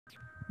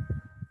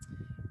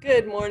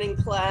Good morning,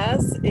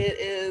 class. It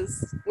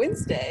is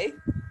Wednesday.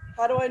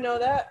 How do I know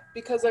that?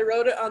 Because I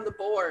wrote it on the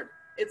board.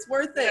 It's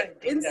worth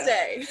it.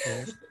 Wednesday.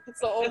 It's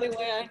the only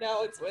way I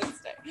know it's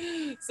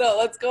Wednesday. So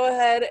let's go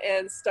ahead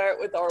and start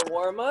with our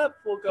warm-up.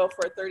 We'll go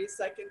for 30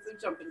 seconds of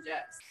jumping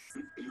jacks.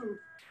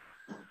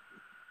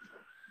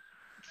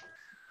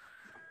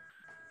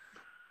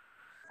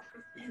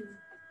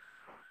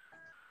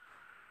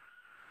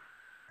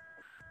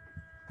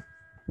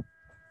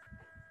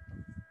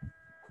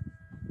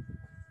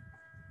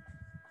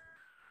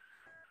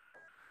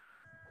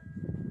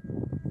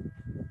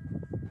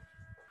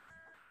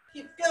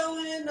 Keep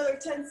going, another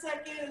 10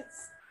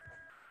 seconds.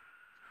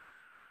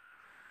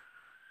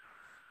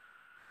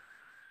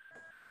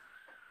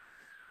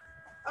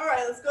 All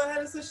right, let's go ahead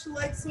and switch to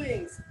leg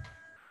swings.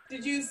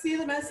 Did you see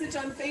the message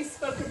on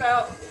Facebook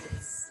about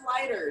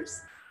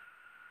sliders?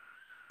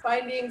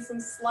 Finding some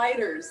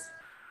sliders.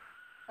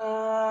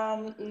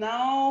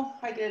 No,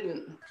 I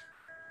didn't.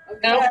 Okay,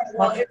 No,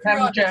 well, if you're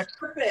on checked.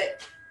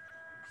 carpet,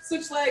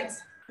 switch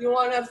legs. You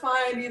want to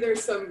find either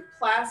some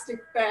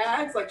plastic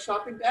bags, like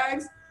shopping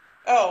bags,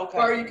 Oh, okay.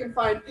 or you can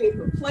find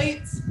paper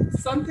plates,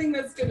 something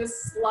that's going to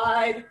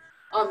slide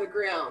on the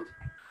ground.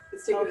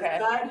 Let's take it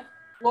aside.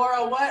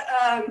 Laura,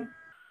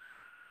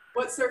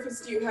 what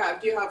surface do you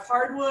have? Do you have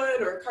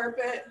hardwood or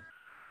carpet?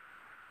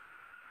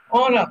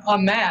 On a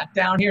mat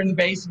down here in the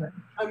basement.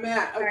 A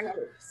mat, okay.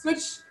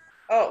 Switch,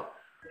 Oh,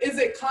 is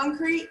it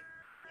concrete?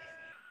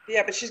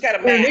 yeah, but she's got a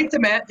mat. Underneath the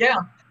mat, yeah.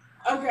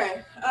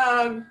 Okay,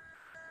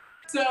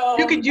 so.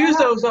 You could use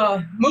those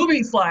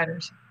moving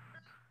sliders.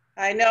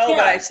 I know, Yeah,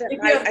 but I if sent you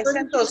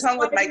have those home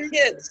with my furniture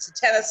kids to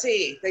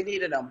Tennessee. They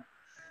needed them.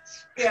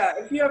 Yeah,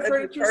 if you have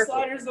That'd be furniture perfect.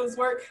 sliders, those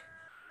work.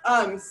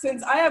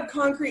 Since I have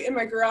concrete in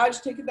my garage,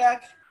 take it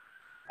back,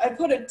 I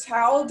put a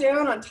towel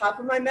down on top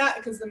of my mat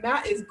because the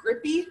mat is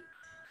grippy.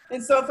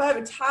 And so if I have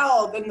a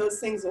towel, then those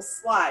things will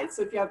slide.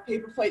 So if you have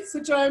paper plate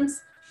switch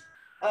arms,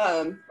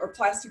 or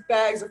plastic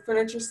bags or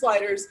furniture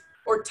sliders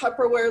or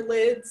Tupperware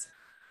lids,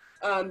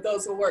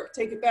 those will work.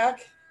 Take it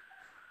back.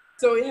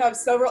 So we have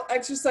several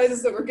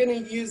exercises that we're going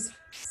to use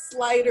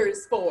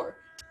sliders for.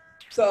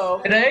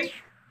 So Today,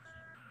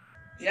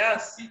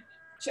 Yes.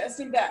 chest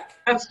and back.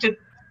 that's just,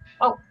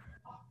 oh,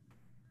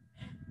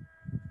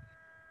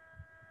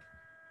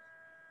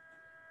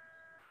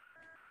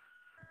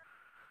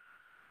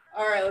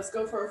 All right, let's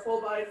go for a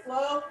full body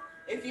flow.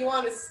 If you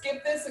want to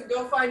skip this and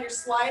go find your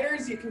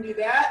sliders, you can do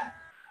that.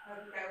 I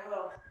think I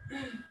will.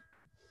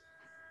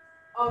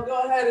 I'll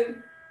go ahead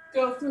and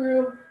go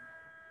through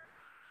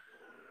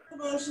the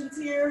motions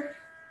here.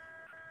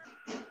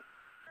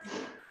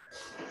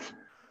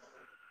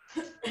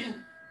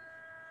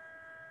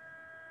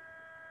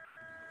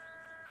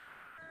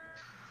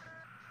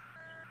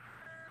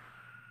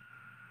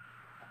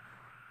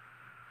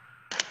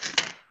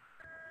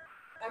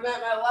 I'm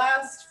at my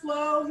last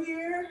flow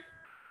here.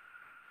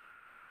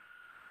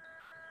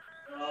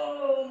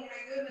 Oh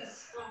my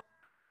goodness.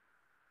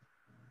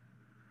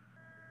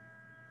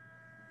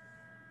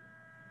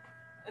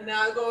 And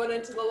now going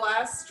into the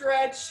last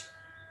stretch.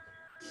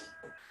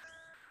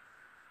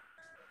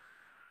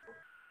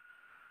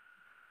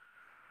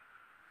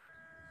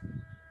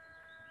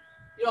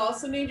 You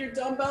also need your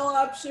dumbbell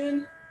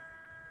option.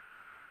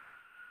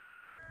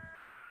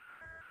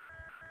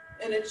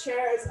 And a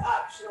chair is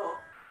optional.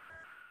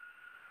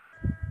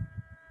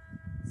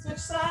 Switch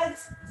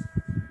sides.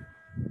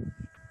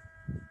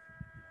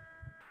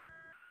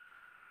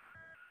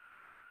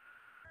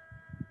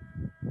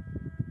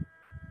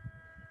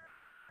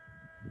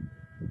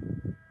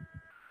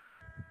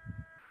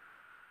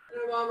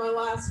 And I'm on my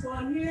last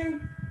one here.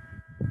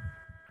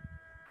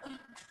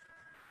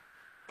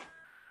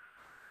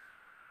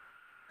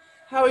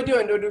 How are we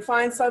doing? Did we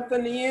find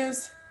something to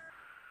use?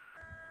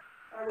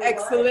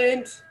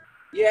 Excellent.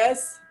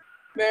 Yes.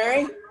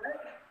 Mary?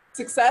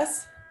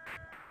 Success?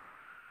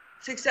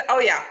 Success. Oh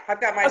yeah,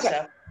 I've got my Okay.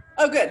 stuff.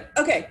 Oh, good.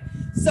 Okay.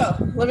 So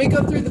let me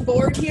go through the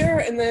board here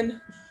and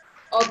then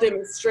I'll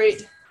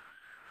demonstrate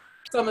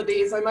some of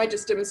these. I might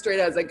just demonstrate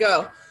as I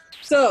go.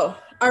 So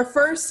our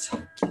first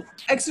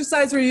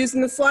exercise, we're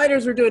using the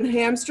sliders. We're doing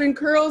hamstring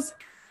curls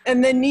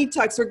and then knee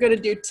tucks. We're going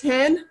to do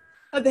 10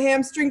 of the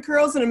hamstring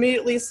curls and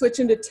immediately switch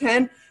into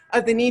 10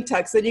 of the knee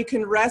tucks. Then you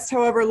can rest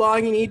however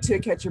long you need to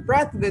catch your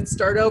breath and then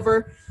start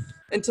over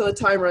until the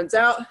time runs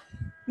out.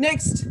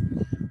 Next,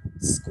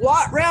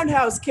 squat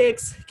roundhouse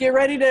kicks. Get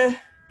ready to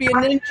be a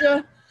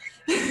ninja.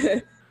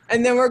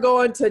 And then we're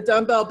going to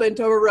dumbbell bent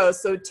over rows.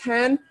 So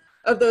 10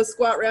 of those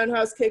squat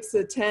roundhouse kicks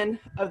to 10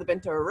 of the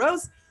bent over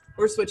rows.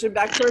 We're switching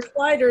back to our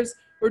sliders.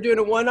 We're doing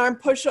a one arm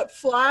push up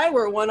fly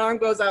where one arm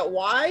goes out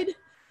wide,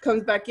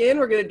 comes back in.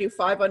 We're going to do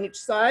 5 on each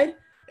side.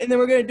 And then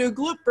we're going to do a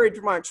glute bridge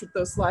march with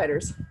those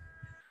sliders.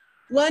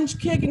 Lunge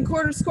kick and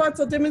quarter squats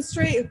I'll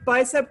demonstrate.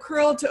 Bicep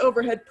curl to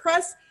overhead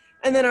press.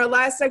 And then our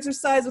last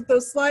exercise with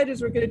those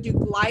sliders, we're going to do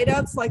glide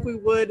outs like we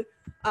would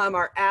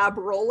our ab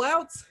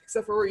rollouts,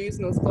 except for we're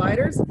using those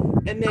gliders.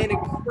 And then a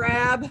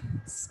crab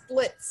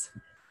splits.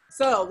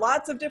 So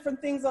lots of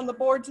different things on the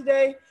board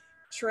today.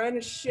 Trying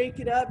to shake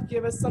it up,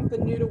 give us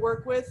something new to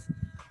work with.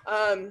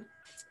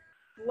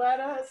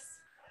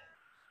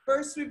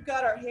 First we've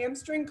got our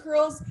hamstring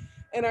curls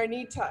and our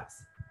knee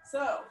tucks.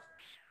 So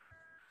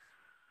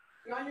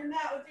you're on your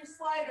mat with your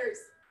sliders.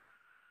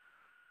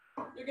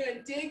 You're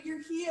gonna dig your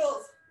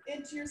heels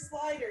into your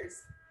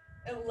sliders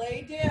and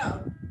lay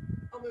down.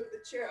 I'll move the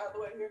chair out of the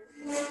way here.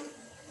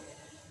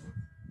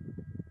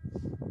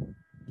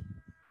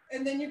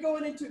 And then you're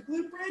going into a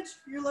glute bridge.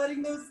 You're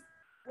letting those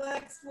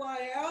legs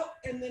fly out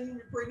and then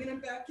you're bringing them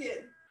back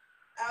in.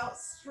 Out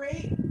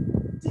straight,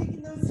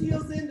 taking those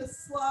heels in to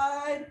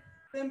slide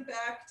them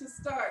back to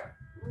start.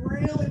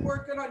 Really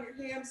working on your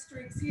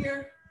hamstrings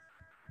here.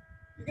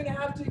 You're gonna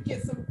have to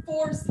get some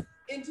force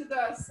into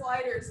the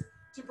sliders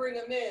to bring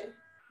them in.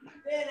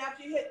 Then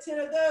after you hit 10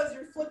 of those,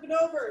 you're flipping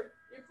over.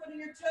 You're putting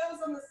your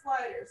toes on the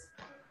sliders.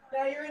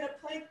 Now you're in a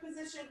plank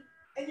position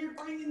and you're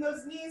bringing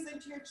those knees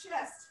into your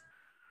chest,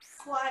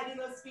 sliding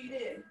those feet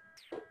in.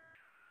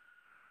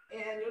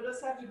 And you'll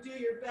just have to do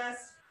your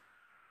best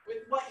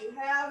with what you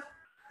have.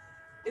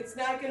 It's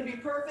not going to be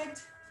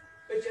perfect,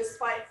 but just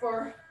fight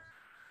for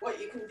what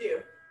you can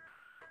do.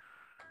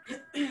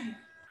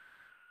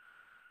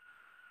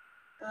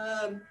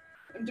 I'm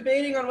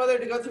debating on whether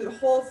to go through the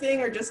whole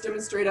thing or just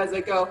demonstrate as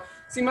I go.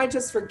 So you might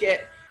just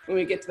forget when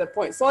we get to that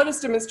point. So I'll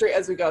just demonstrate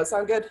as we go.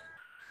 Sound good?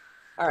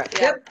 All right.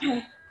 Yep.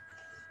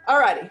 All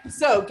righty.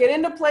 So get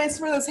into place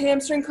for those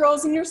hamstring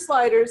curls and your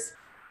sliders.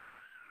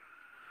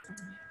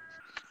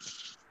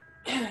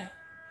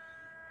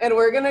 And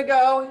we're going to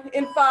go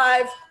in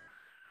 5,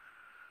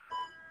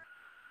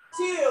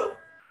 2,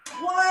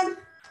 1.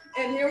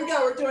 And here we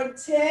go. We're doing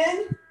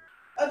 10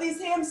 of these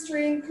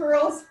hamstring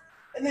curls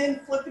and then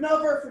flipping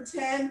over for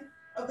 10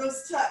 of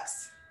those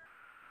tucks.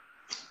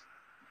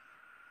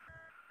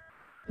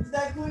 Is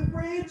that glute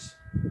bridge?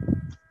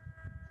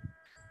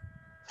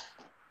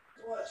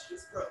 Watch,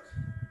 just broke.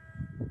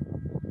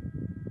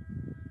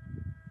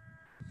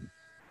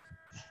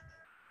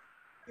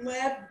 You might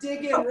have to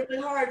dig in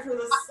really hard for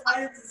those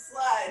sliders to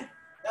slide.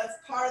 That's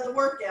part of the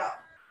workout.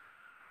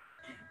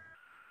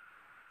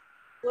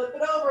 Flip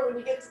it over when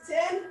you get to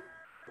 10.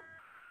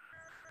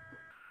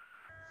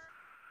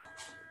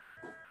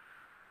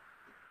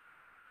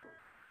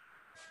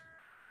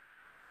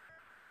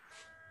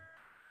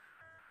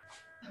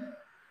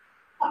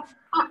 I'm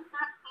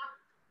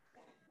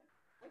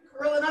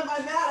curling up my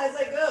mat as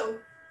I go.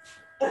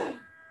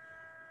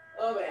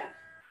 Oh man.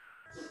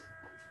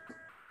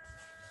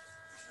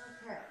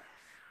 Okay.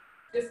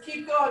 Just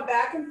keep going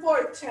back and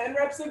forth. 10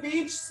 reps of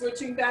each,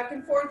 switching back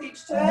and forth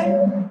each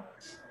time.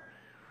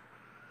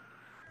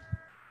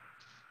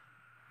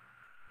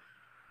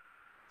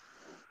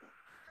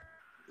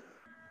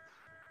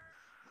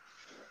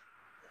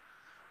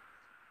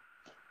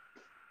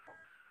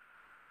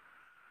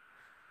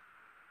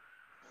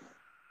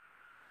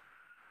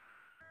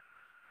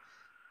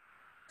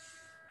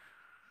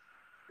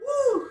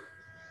 Woo!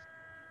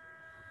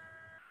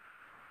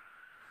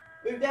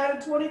 We're down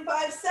to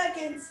 25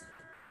 seconds.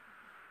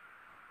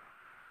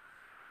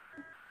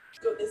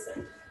 Go this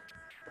end.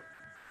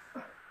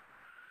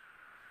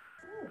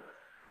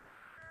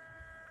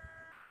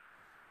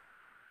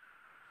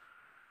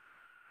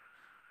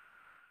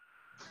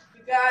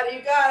 You got it,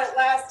 you got it.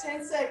 Last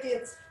 10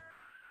 seconds.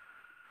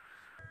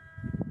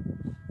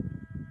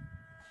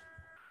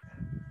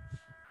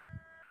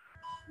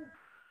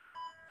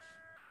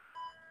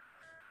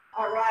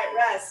 All right,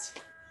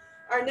 rest.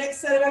 Our next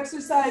set of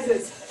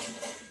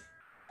exercises,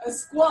 a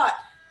squat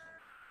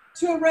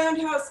to a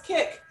roundhouse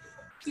kick.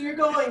 So you're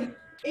going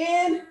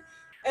in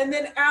and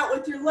then out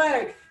with your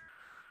leg,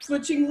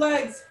 switching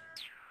legs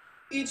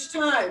each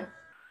time.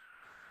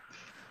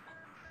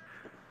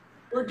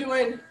 We're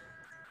doing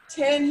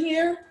 10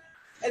 here,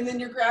 and then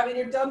you're grabbing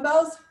your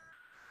dumbbells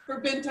for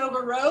bent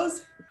over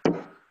rows.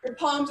 Your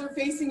palms are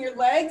facing your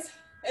legs,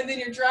 and then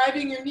you're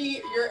driving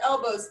your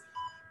elbows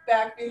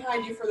back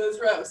behind you for those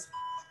rows.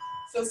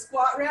 So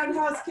squat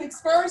roundhouse kicks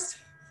first.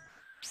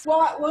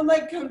 Squat, one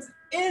leg comes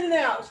in and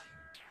out.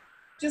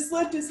 Just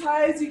lift as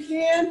high as you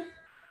can.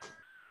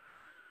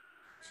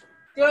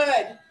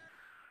 Good.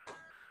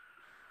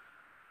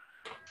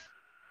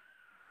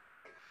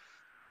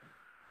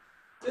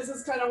 This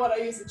is kind of what I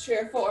use the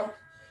chair for,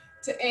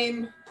 to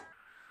aim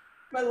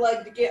my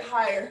leg to get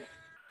higher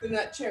than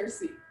that chair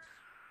seat.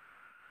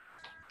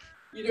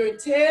 You're doing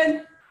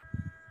 10.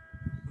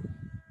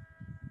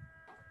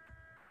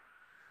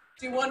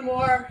 Do one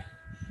more.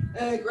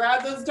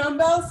 Grab those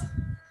dumbbells.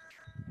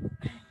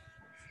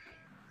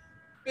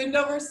 Bend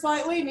over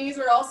slightly, knees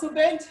are also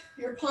bent.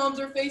 Your palms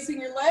are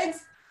facing your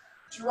legs.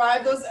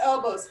 Drive those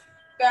elbows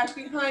back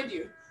behind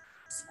you,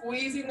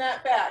 squeezing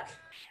that back.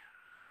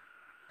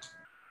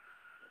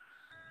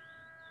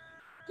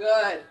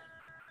 Good.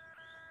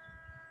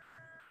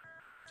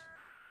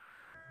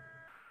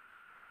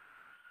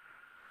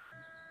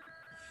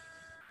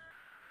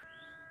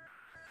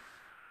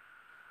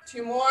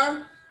 Two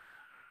more.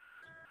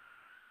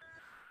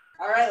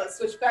 All right, let's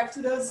switch back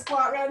to those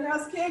squat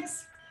roundhouse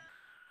kicks.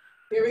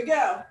 Here we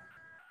go.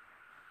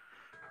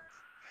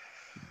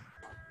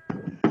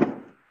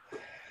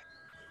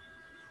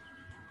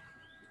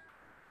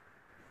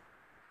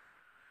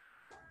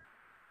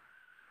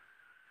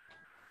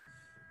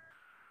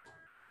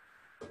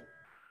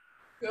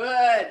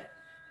 Good.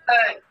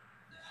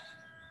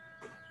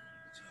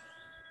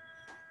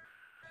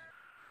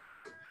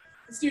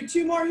 Let's do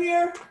 2 more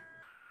here.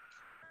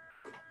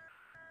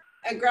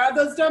 And grab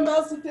those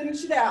dumbbells to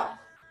finish it out.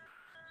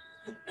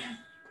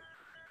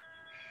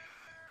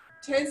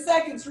 10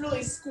 seconds,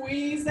 really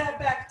squeeze that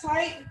back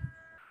tight.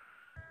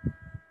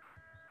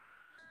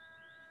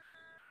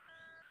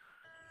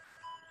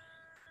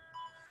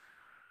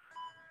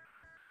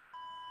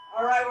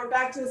 All right, we're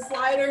back to the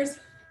sliders.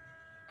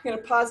 I'm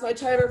gonna pause my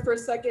timer for a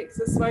second because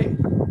this might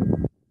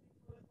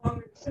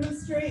longer to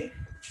demonstrate.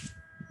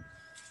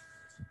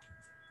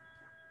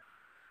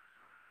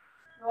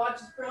 My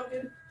watch is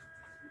broken.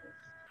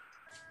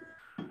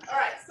 All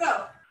right,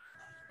 so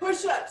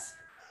push-ups.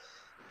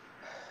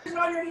 Put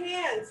on your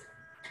hands.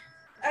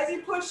 As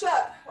you push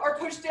up, or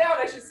push down,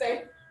 I should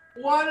say,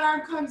 one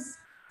arm comes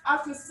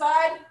off to the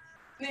side, and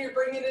then you're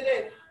bringing it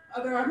in.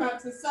 Other arm out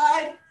to the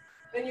side,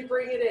 then you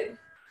bring it in.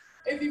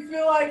 If you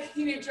feel like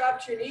you need to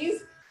drop to your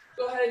knees,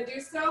 go ahead and do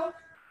so.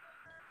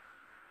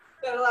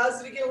 That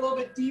allows you to get a little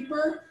bit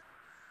deeper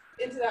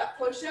into that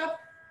push-up.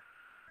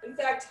 In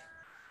fact,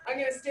 I'm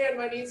gonna stay on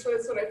my knees for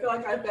this one. I feel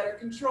like I have better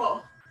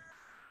control.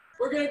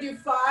 We're gonna do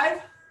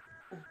 5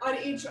 on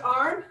each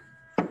arm,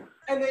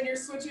 and then you're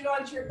switching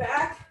onto your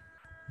back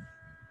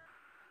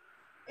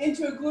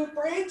into a glute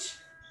bridge,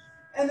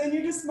 and then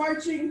you're just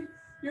marching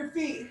your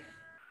feet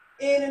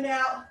in and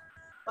out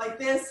like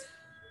this.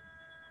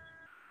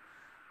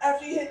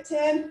 After you hit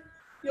 10,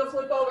 you'll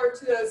flip over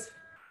to those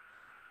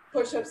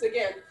push-ups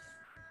again.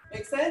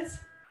 Make sense?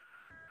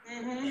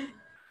 Mm-hmm.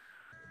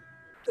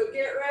 So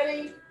get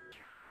ready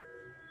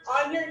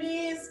on your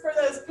knees for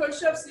those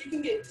push-ups so you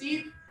can get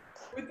deep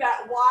with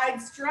that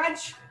wide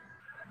stretch.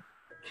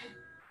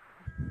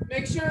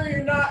 Make sure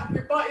your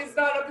butt is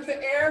not up in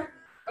the air.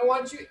 I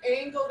want you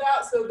angled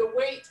out so the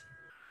weight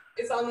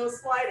is on those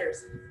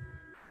sliders.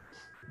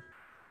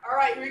 All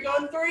right, here we go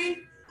in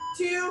 3,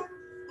 2,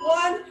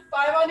 1,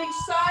 5 on each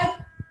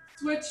side.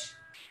 Switch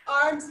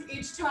arms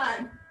each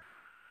time.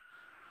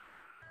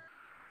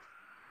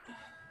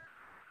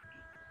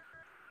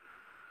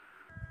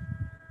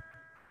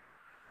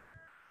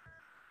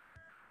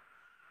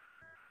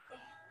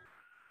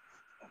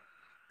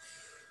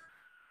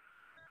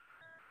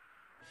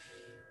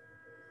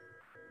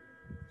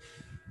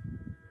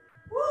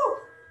 Woo!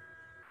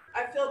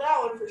 I feel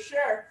that one for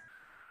sure.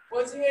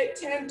 Once you hit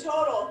 10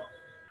 total,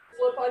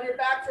 flip on your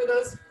back for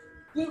those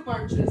glute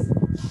marches.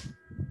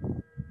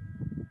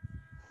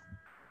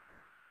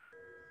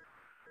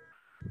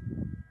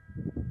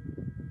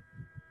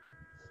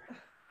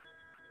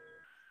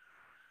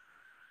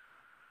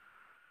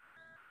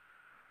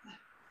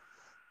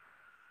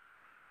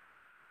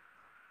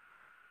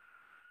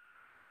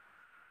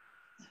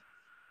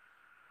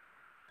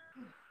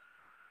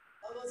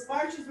 On those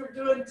marches, we're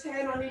doing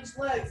 10 on each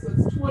leg, so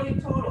it's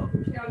 20 total.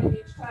 We're counting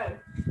each time.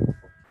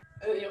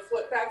 And then you'll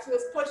flip back to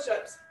those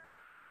push-ups.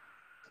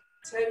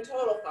 10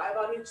 total, 5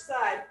 on each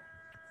side.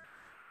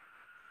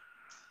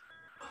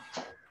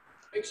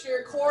 Make sure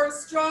your core is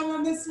strong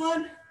on this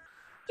one.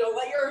 Don't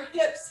let your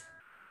hips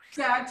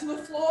sag to the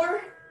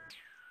floor.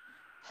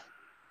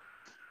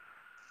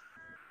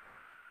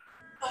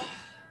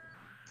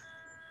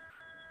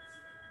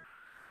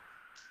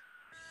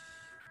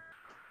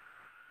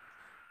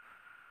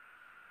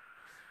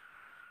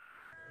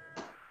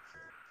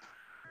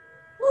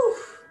 Whew.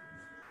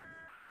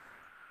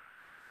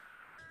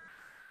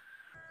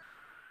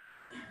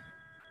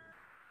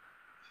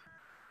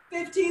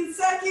 "15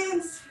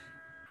 seconds.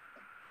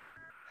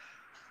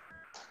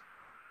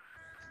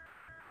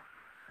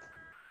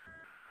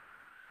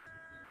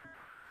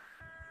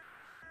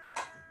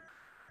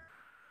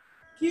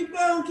 Keep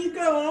going,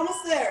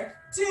 almost there.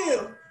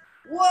 2,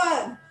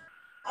 1.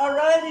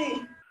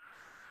 Alrighty.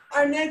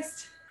 Our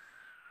next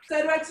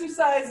set of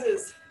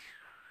exercises.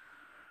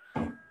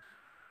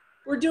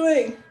 We're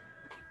doing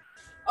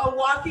a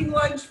walking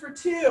lunge for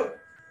 2.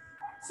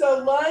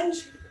 So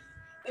lunge,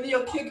 and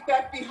you'll kick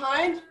back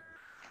behind.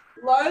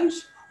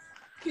 Lunge,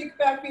 kick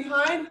back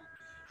behind,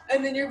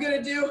 and then you're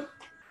gonna do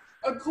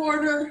a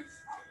quarter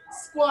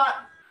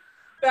squat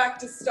back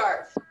to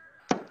start.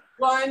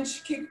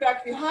 Lunge, kick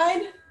back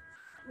behind,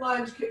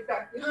 lunge, kick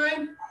back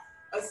behind,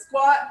 a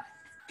squat,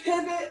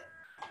 pivot,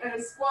 and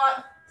a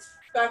squat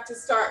back to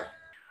start.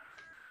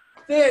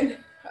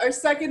 Then our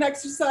second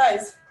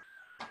exercise,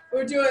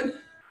 we're doing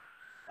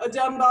a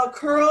dumbbell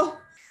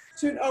curl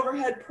to an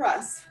overhead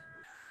press.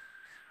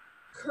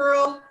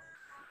 Curl,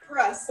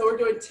 press. So we're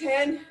doing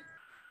 10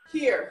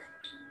 here.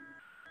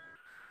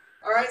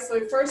 All right, so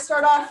we first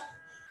start off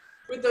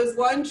with those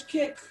lunge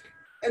kicks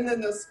and then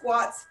those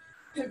squats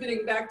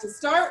pivoting back to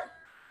start.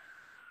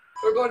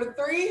 We're going to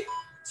 3,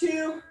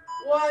 2,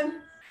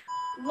 1,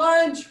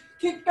 lunge,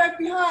 kick back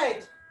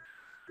behind,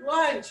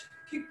 lunge,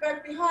 kick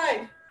back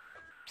behind,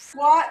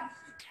 squat,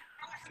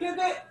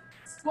 pivot,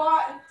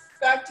 squat,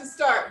 back to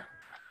start.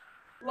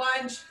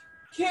 Lunge,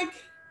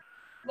 kick,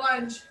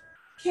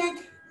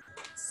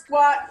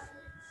 squat,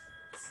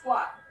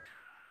 squat.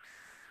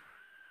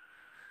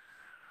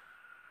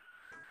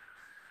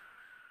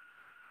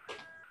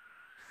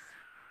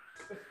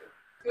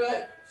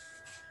 Good.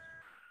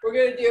 We're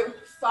gonna do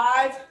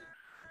 5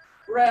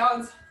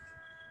 rounds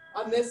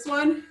on this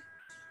one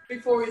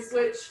before we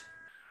switch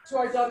to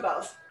our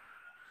dumbbells.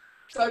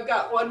 So I've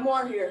got one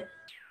more here.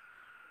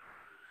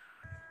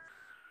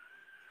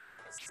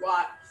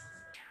 Squat,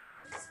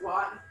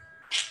 squat.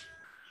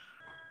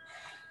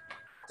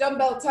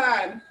 Dumbbell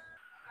time.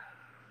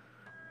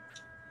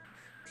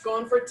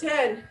 Going for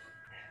 10.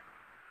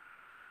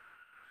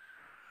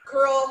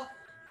 Curl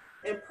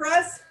and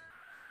press.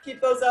 Keep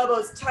those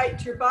elbows tight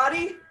to your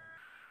body.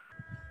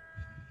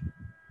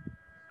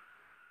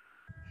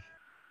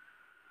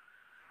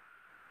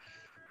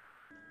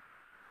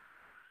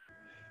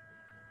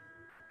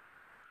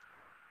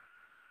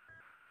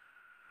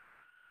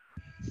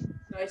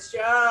 Nice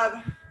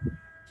job.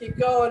 Keep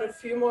going, a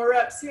few more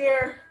reps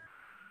here.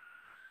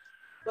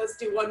 Let's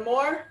do one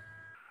more.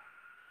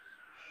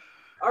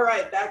 All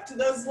right, back to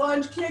those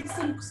lunge kicks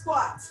and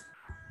squats.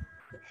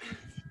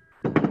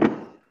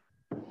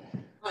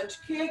 Lunge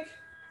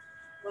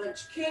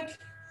kick,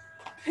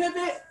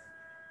 pivot,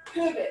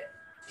 pivot.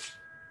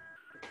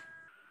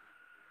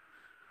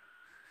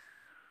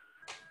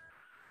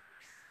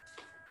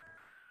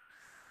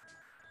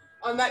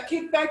 On that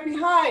kick back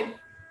behind,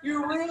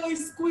 you're really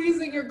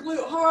squeezing your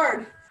glute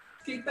hard.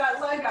 Keep that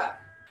leg up.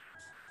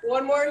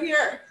 One more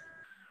here.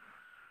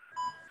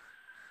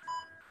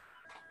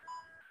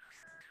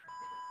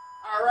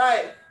 All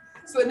right,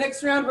 so the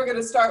next round we're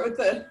gonna start with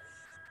the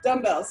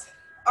dumbbells.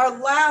 Our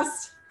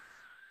last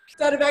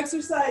set of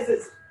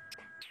exercises.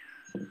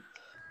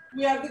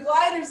 We have the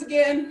gliders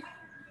again.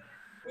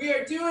 We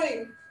are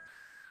doing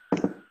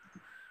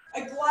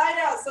a glide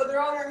out, so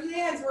they're on our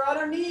hands, we're on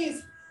our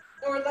knees,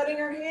 and we're letting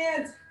our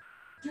hands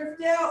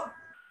drift out,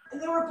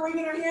 and then we're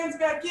bringing our hands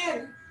back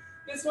in.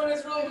 This one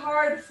is really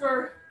hard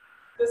for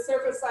the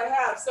surface I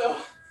have, so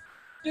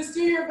just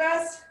do your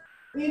best.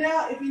 Lean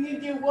out. If you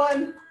need to do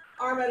one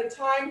arm at a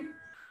time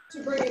to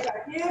bring it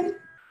back in,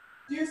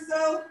 do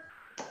so,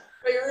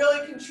 but you're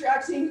really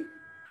contracting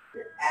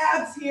your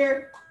abs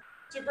here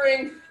to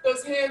bring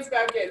those hands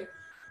back in.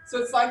 So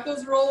it's like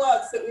those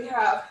roll-ups that we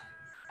have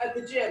at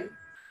the gym.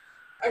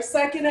 Our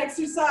second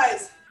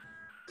exercise,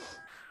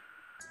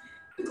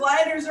 the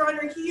gliders are on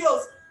your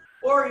heels,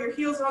 or your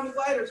heels are on the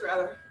gliders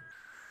rather.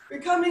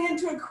 You're coming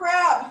into a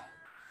crab.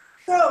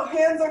 So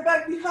hands are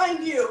back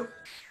behind you.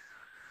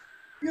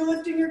 You're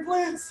lifting your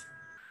glutes.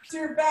 So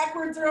you're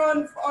backwards or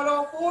on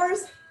all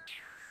fours.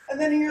 And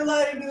then you're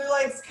letting your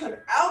legs come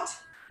out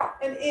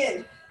and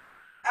in,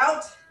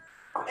 out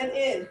and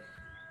in.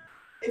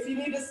 If you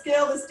need to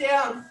scale this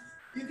down,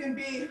 you can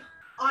be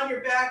on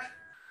your back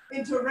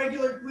into a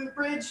regular glute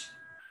bridge.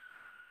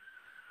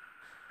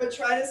 But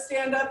try to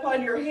stand up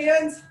on your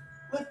hands,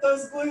 lift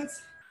those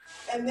glutes,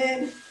 and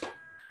then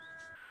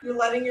you're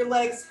letting your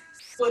legs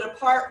split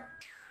apart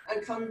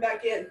and coming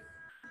back in.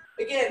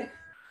 Again,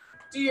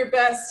 do your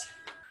best.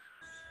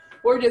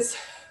 We're just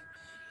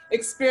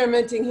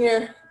experimenting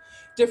here,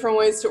 different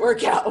ways to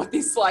work out with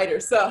these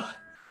sliders. So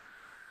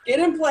get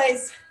in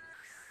place.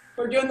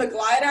 We're doing the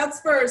glide outs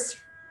first.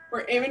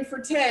 We're aiming for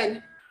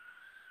 10.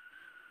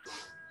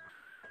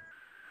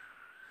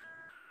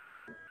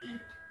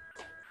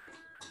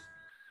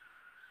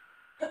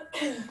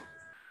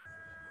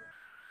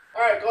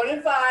 All right, going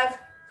in 5. Oh,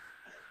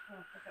 I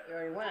thought we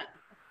already went.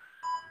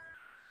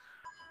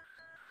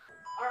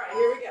 All right,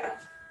 here we go.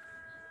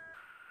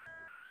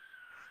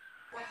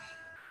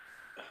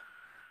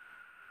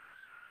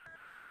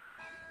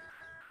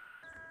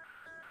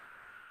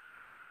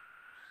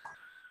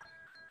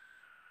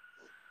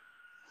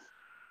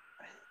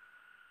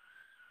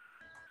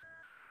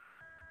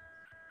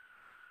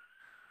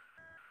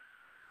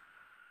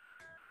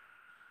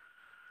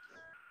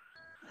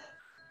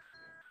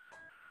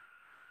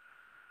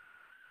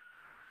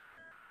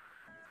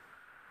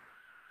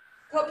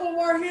 Couple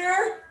more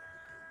here.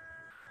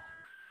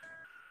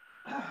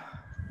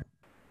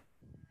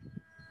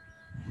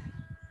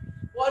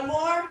 One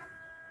more.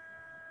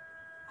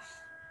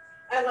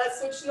 And let's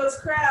switch to those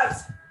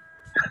crabs.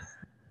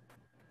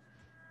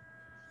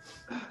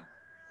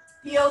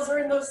 Heels are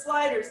in those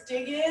sliders.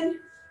 Dig in.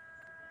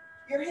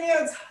 Your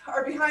hands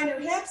are behind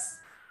your hips.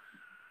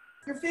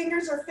 Your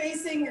fingers are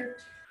facing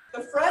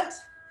the front.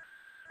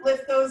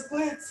 Lift those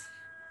glutes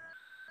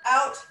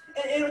out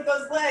and in with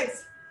those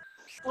legs.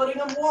 Splitting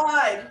them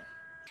wide.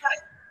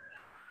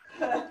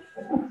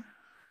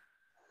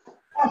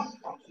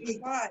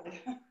 Wide.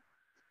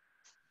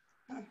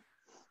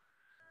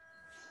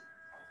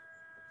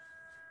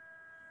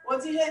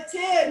 Once you hit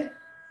 10,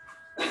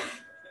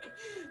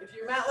 if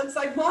your mat looks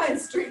like mine,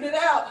 straighten it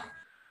out.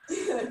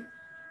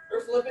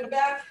 We're flipping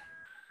back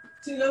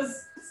to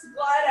those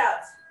glide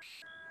outs.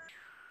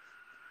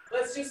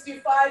 Let's just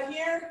do 5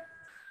 here.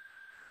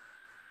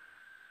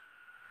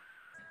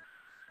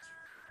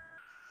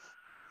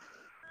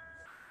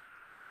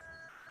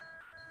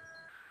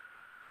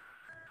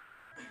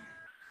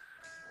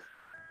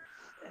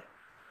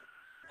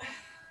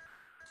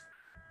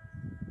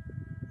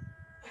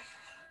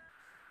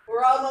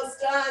 We're almost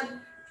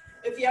done.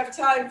 If you have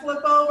time,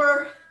 flip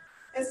over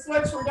and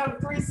switch. We're down to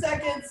 3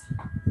 seconds.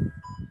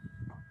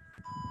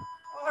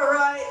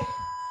 right.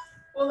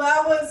 Well,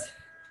 that was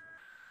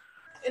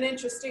an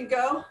interesting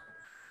go.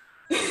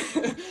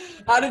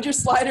 How did your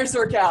sliders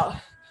work out?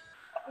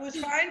 It was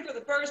fine for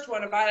the first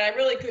one, but I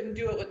really couldn't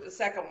do it with the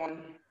second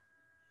one.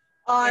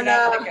 On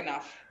They're not big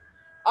enough.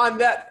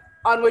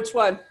 On which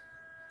one?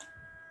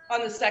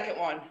 On the second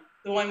one,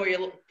 the one where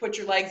you put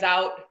your legs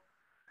out.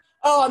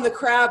 Oh, on the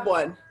crab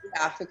one.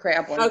 Yeah, the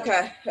crab one.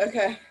 Okay.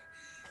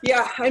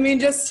 Yeah, I mean,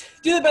 just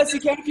do the best you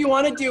can. If you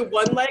want to do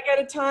one leg at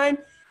a time.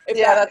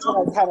 That's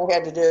what I kind of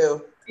had to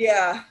do.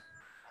 Yeah.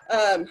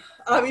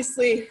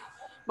 Obviously,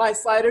 my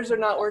sliders are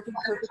not working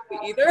perfectly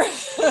either.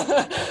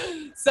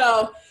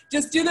 So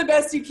just do the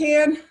best you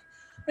can.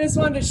 I just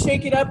wanted to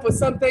shake it up with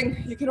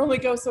something. You can only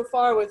go so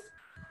far with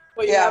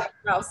what you have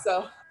now.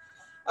 So,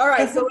 all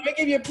right. So let me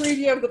give you a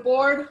preview of the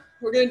board.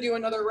 We're going to do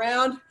another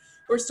round.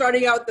 We're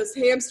starting out with this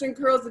hamstring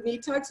curls and knee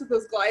tucks with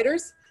those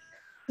gliders.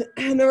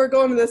 And then we're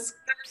going to this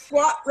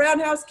squat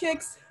roundhouse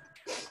kicks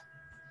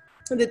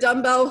and the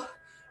dumbbell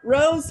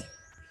rows.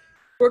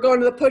 We're going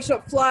to the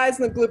push-up flies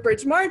and the glute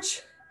bridge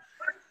march.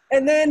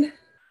 And then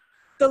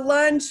the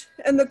lunge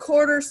and the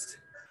quarter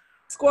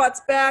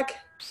squats back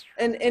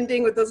and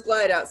ending with those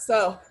glide outs.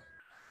 So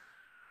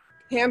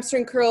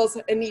hamstring curls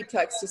and knee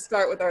tucks to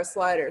start with our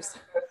sliders.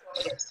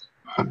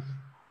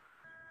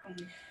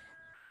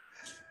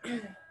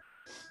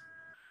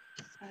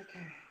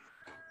 Okay.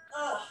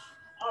 Oh,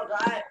 all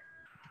right.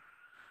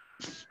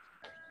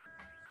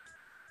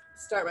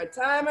 Start my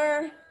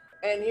timer.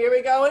 And here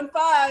we go in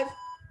 5.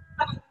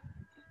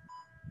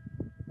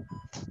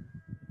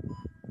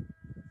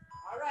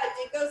 All right,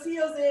 dig those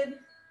heels in.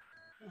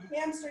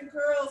 Hamstring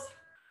curls.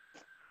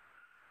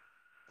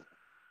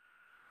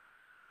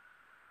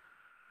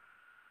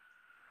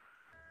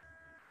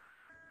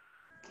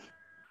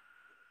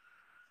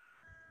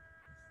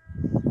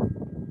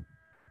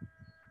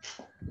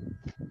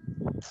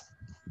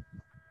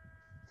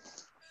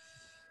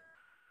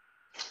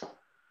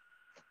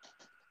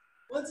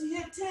 Once you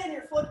hit 10,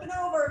 you're flipping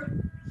over.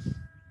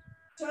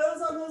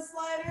 Toes on those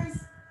sliders.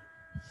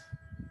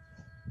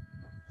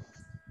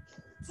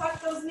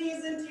 Tuck those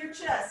knees into your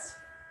chest.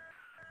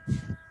 Oh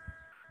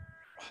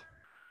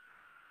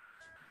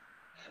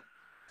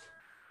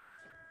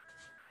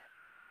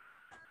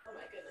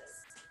my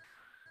goodness.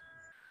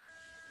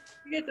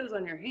 You get those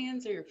on your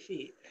hands or your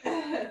feet?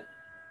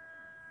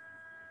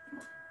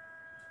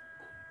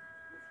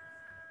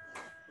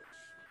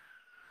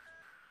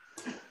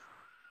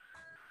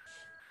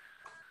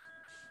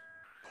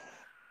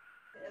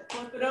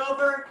 Flip it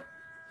over.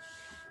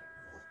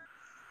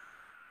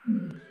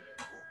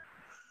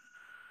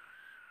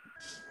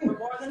 We're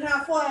more than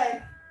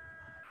halfway.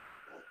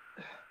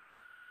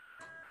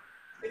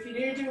 If you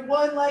need to do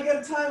one leg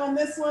at a time on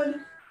this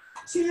one,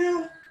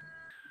 2,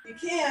 you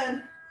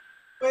can,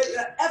 but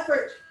the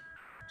effort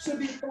should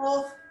be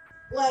both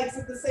legs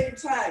at the same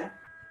time.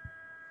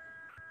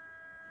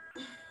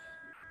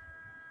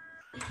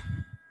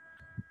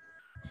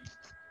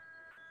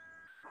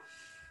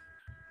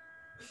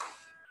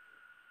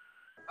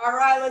 All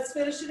right, let's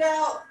finish it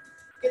out.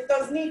 Get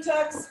those knee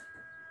tucks.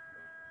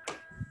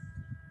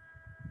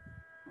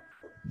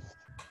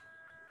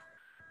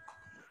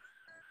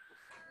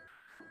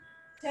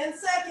 Ten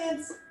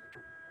seconds.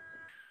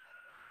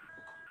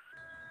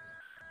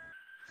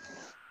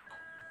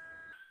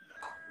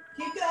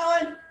 Keep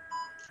going.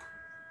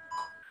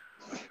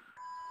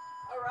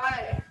 All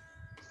right.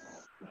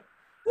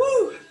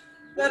 Woo!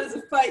 That is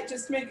a fight.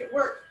 Just make it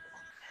work.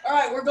 All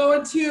right, we're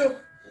going to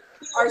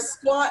our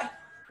squat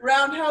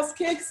roundhouse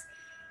kicks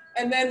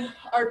and then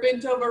our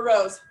bent over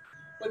rows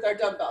with our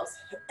dumbbells.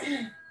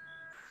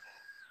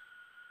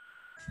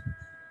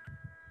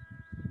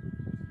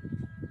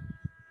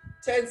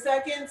 10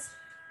 seconds.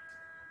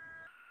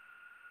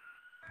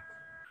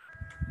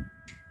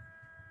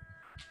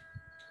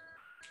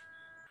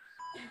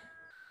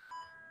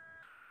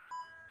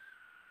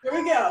 Here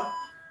we go.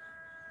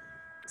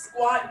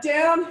 Squat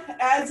down.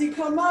 As you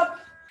come up,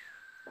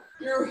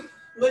 you're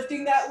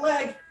lifting that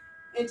leg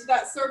into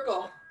that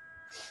circle.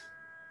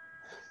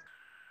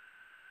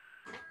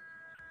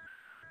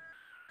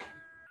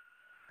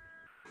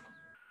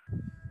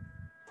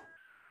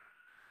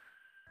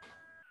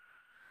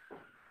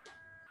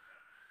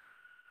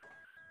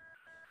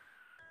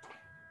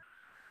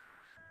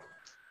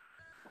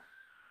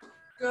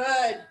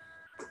 Good.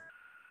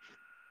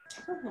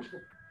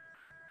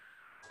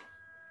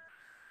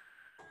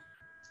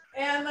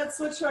 And let's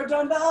switch to our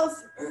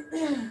dumbbells.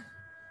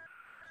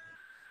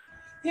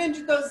 Hinge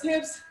at those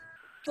hips,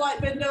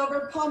 slight bend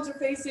over, palms are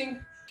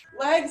facing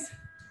legs.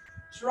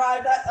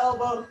 Drive that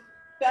elbow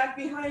back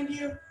behind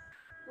you,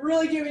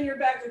 really giving your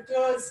back a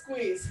good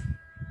squeeze.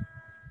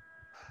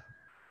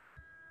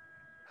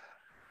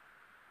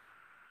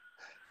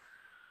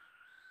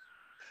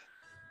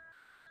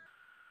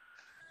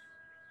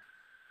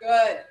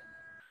 Good.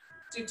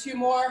 Do 2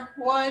 more.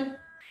 1,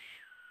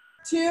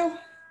 2.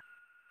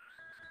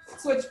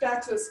 Switch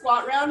back to a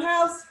squat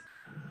roundhouse.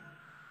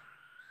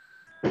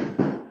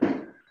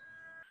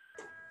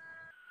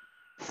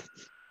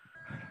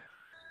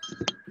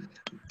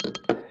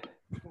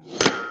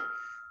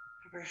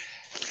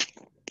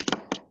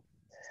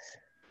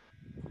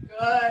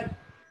 Good. A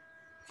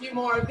few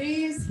more of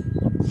these.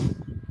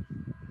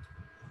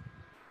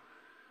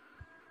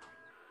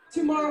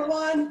 2 more,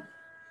 1,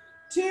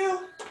 2,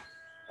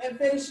 and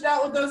finish it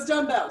out with those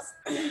dumbbells.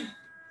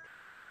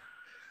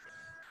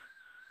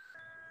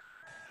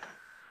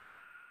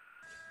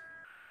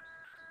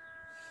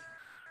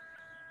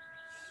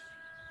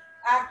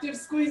 Active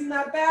squeezing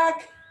that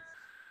back.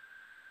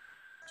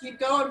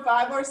 Keep going,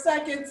 5 more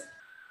seconds.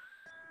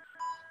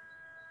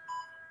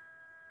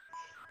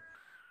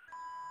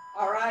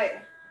 All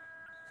right.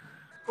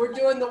 We're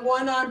doing the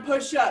one arm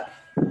push-up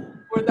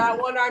where that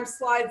one arm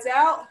slides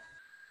out,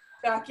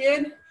 back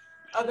in,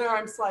 other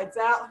arm slides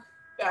out,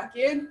 back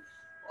in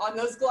on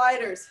those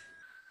gliders.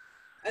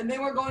 And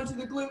then we're going to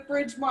the glute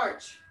bridge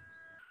march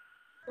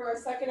for our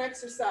second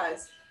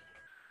exercise.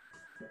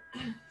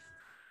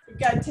 We've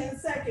got 10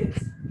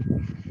 seconds.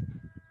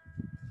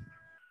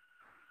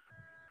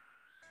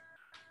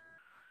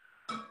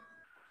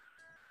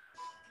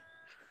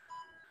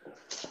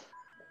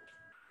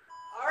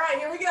 All right,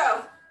 here we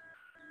go.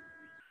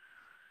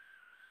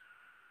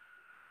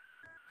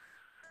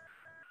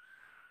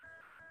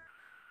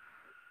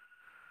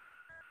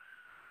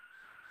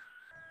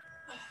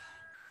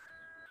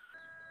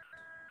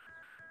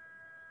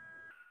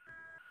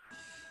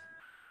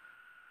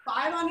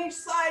 Five on each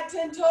side,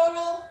 10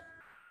 total.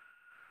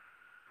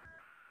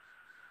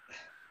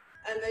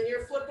 And then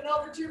you're flipping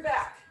over to your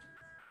back.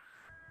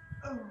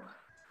 Oh.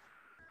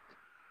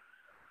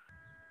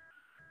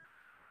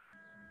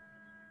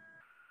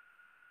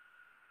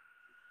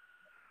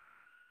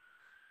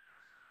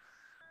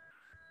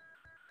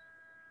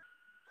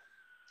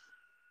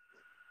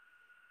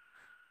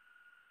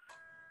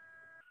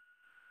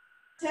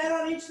 Ten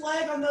on each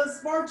leg on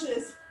those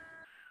marches.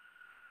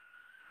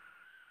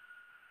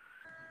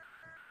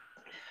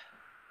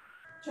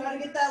 Try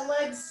to get that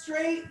leg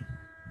straight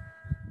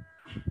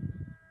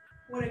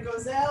when it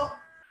goes out.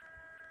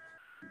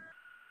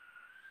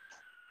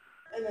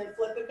 And then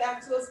flip it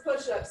back to those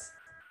push-ups.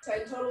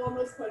 10 total on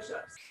those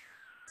push-ups.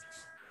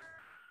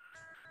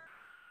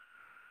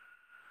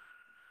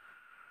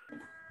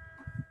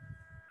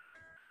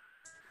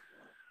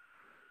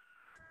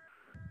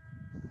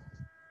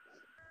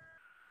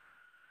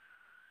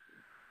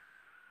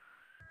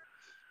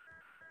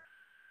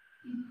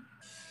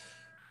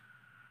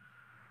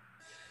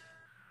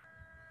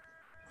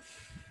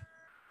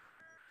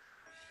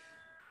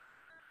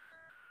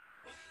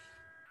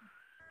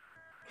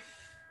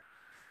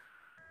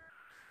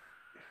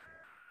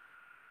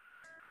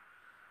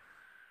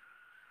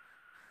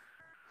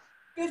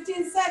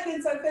 "15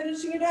 seconds, I'm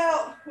finishing it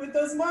out with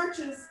those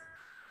marches.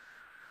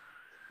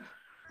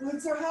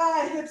 Glutes are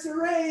high, hips are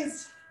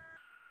raised.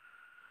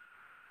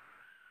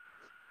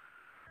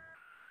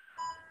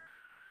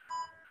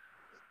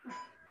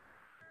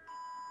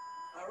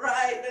 All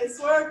right, nice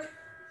work.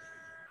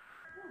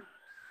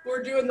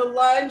 We're doing the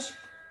lunge,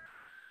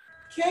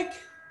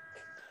 kick,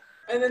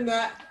 and then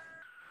that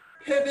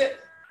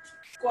pivot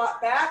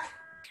squat back.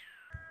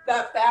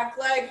 That back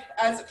leg,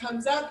 as it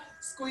comes up,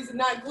 squeezing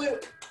that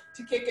glute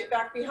to kick it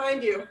back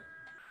behind you.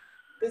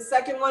 The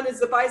second one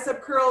is the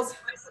bicep curls.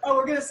 Oh,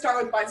 we're gonna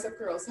start with bicep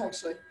curls,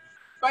 actually.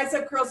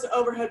 Bicep curls to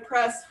overhead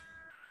press.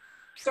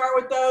 Start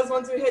with those.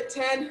 Once we hit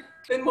 10,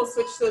 then we'll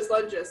switch to those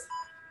lunges.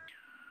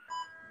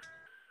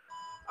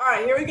 All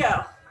right, here we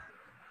go.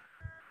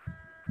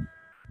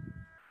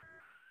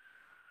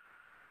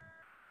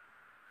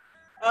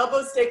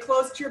 Elbows stay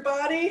close to your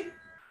body.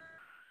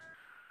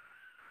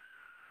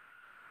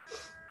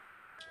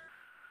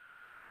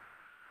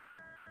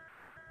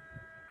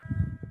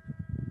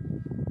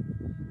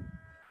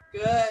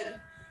 Good.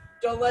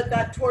 Don't let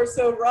that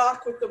torso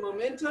rock with the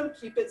momentum.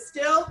 Keep it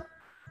still.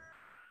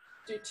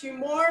 Do 2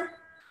 more.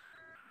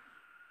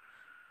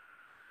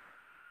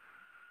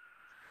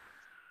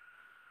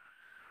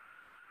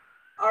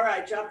 All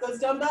right, drop those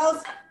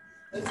dumbbells.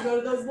 Let's go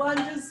to those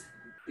lunges.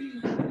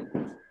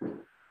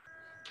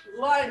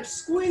 Lunge,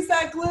 squeeze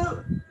that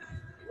glute.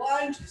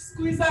 Lunge,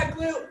 squeeze that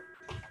glute.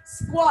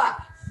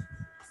 Squat,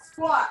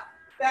 squat,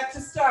 back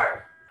to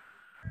start.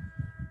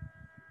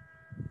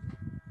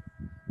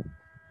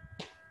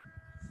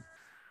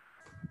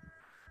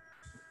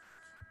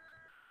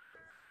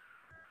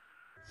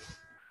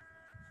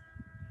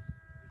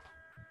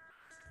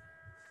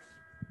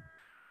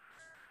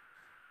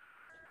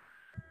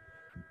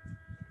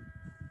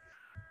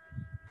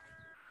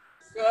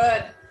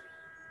 Good.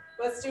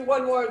 Let's do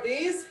 1 more of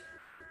these,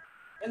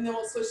 and then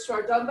we'll switch to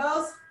our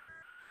dumbbells.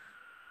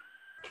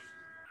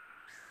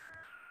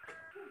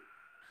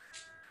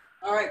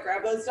 All right,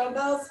 grab those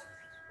dumbbells.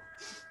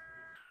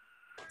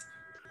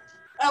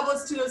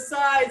 Elbows to the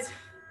sides,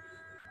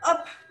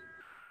 up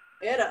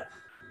and up.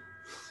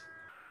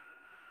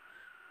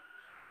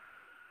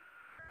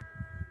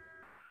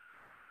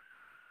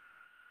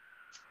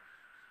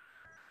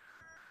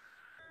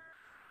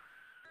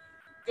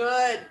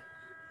 Good.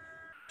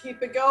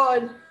 Keep it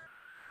going.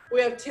 We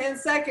have 10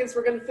 seconds.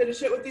 We're going to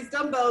finish it with these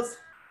dumbbells.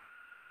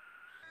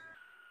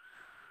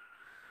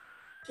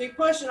 Keep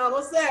pushing,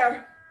 almost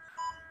there.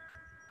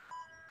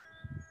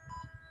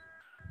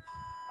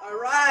 All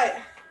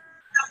right.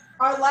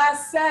 Our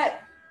last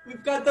set.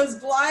 We've got those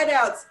glide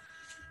outs.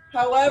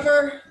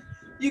 However,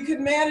 you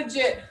can manage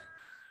it.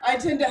 I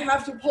tend to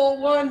have to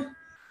pull one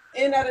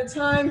in at a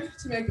time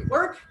to make it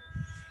work.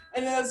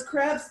 And then those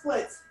crab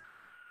splits.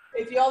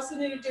 If you also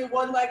need to do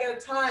one leg at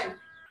a time,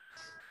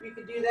 you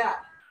can do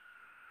that.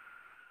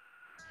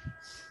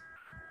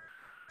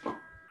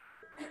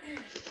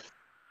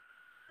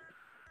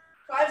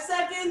 Five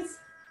seconds.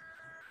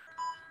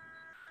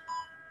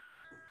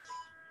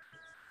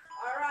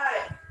 All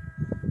right.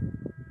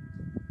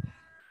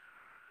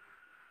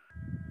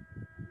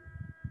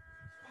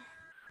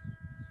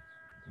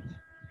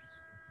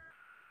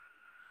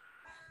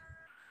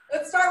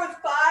 Let's start with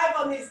 5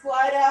 on these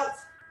glide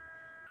outs.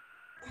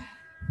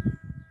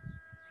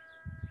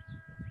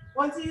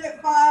 Once you hit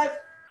 5,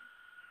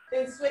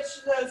 then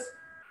switch to those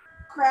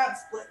crab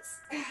splits.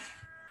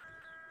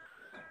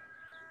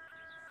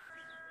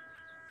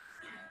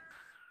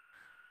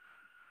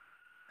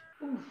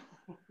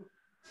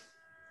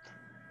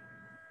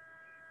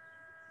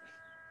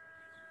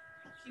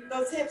 Keep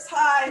those hips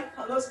high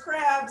on those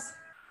crabs.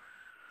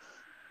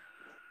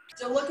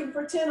 Still looking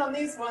for 10 on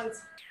these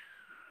ones.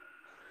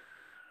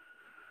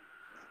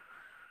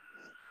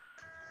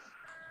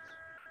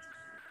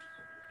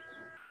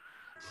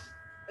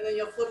 And then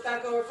you'll flip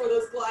back over for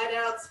those glide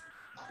outs.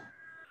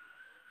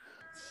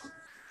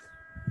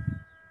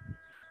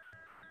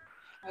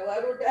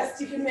 However best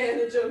you can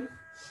manage them.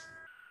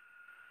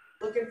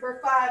 Looking for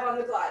 5 on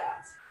the glide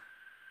outs.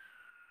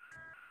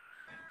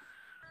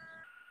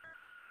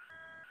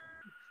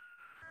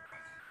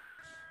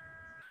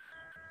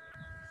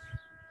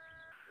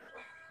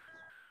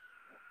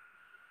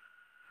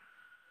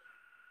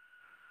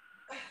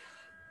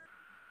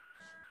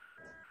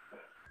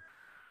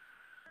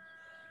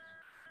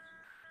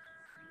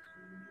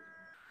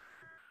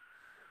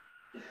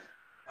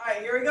 All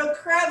right, here we go,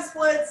 crab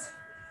splits.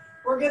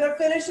 We're gonna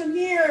finish them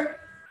here.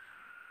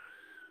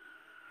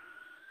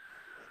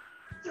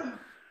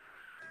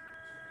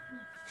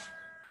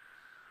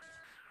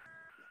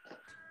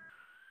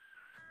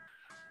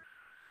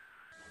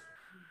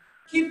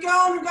 Keep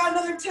going, we've got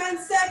another 10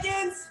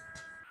 seconds.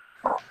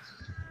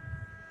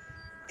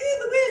 In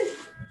the wind.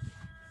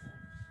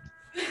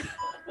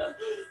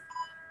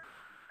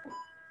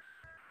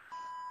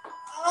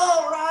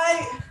 All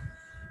right,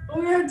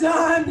 we're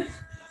done.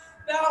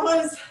 That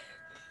was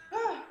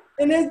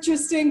an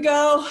interesting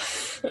go.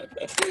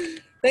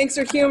 Thanks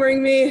for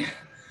humoring me.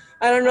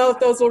 I don't know if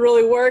those will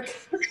really work,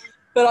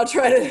 but I'll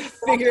try to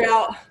figure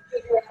out.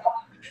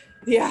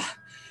 Yeah,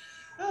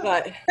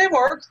 but It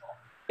works.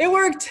 it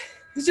worked.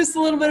 It's just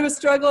a little bit of a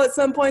struggle at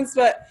some points,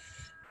 but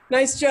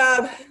nice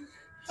job.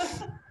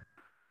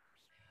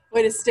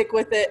 Way to stick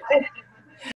with it.